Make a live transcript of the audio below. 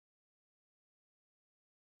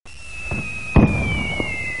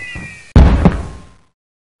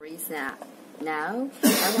that. Now,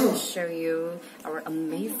 I want to show you our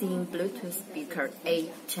amazing Bluetooth speaker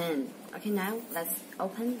A10. Okay, now let's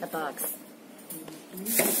open the box.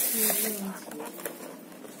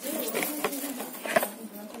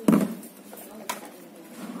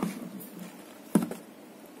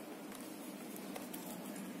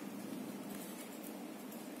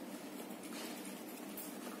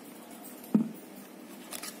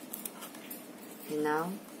 Okay,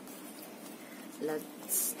 now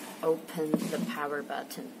let's open the power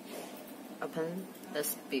button. Open the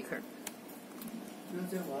speaker.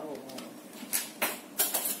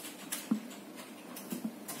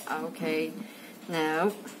 Okay,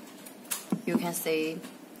 now you can see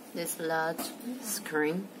this large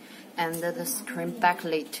screen, and the screen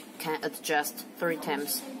backlight can adjust 3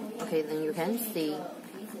 times. Okay, then you can see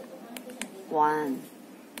 1,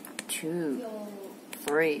 2,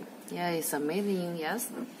 3. Yeah, it's amazing. Yes.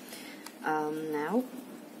 Now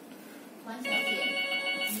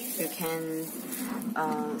you can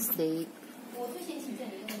see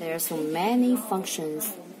there are so many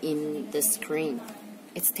functions in the screen.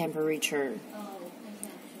 Its temperature,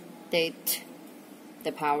 date,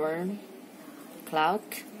 the power,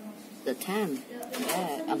 clock, the time.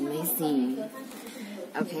 Yeah, amazing.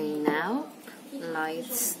 Okay, now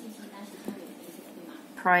let's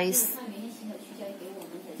press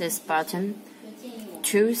this button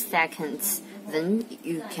 2 seconds, then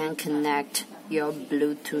you can connect your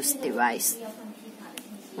Bluetooth device.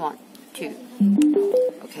 1, 2.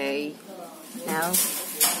 Okay, now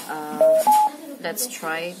let's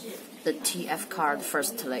try the TF card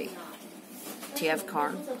firstly. TF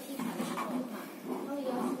card.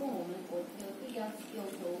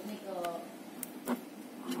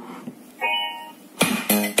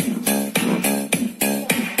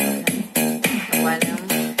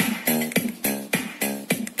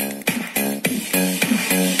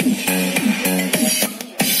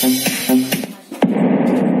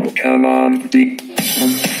 Come on, D.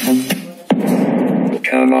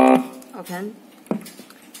 Come on. Okay.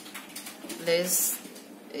 This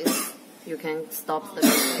is, you can stop the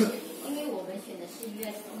video.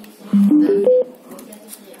 Then you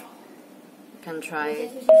can try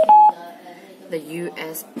the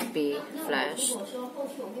USB flash.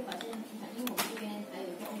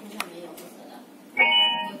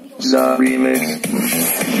 The remix.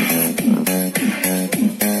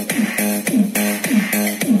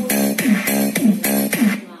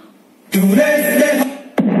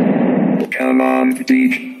 Come on,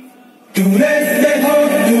 DJ.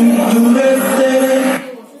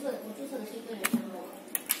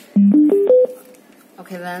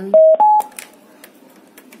 Okay, then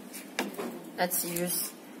let's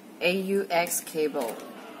use AUX cable.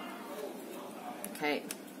 Okay.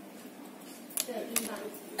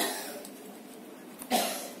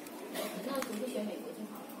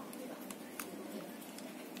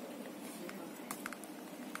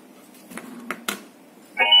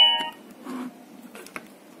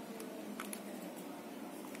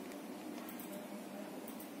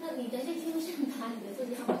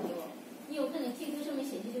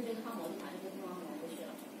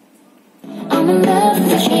 I'm in love with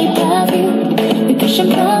the shape of you. You push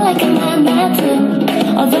and pull like a magnet.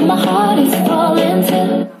 Although my heart is falling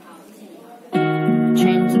too.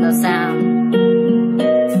 Change the sound.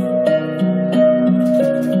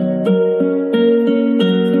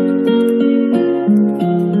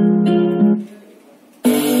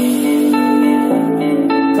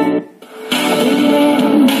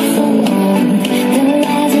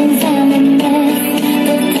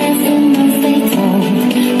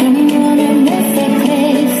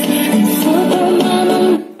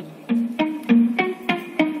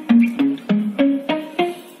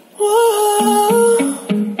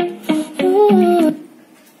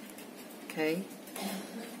 Okay,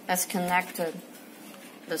 let's connect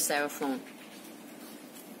the cell phone.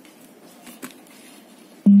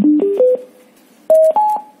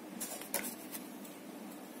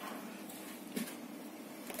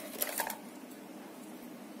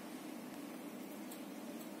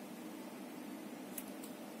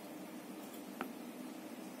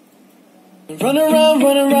 Run around,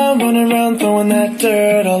 run around, run around, throwing that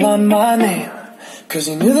dirt all on my name. 'Cause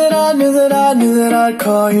you knew that I knew that I knew that I'd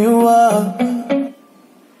call you up.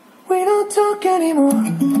 We don't talk anymore.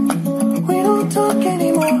 We don't talk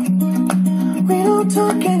anymore. We don't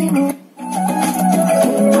talk anymore.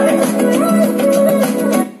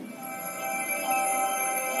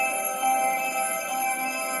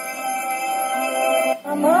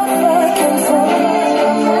 I'm not looking for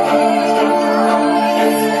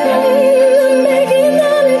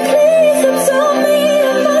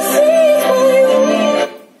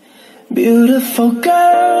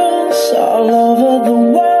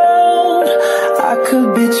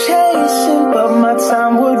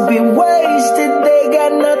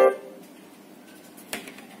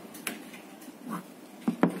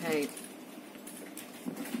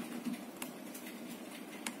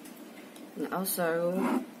And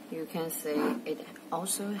also, you can say it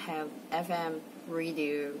also have FM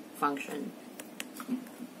radio function.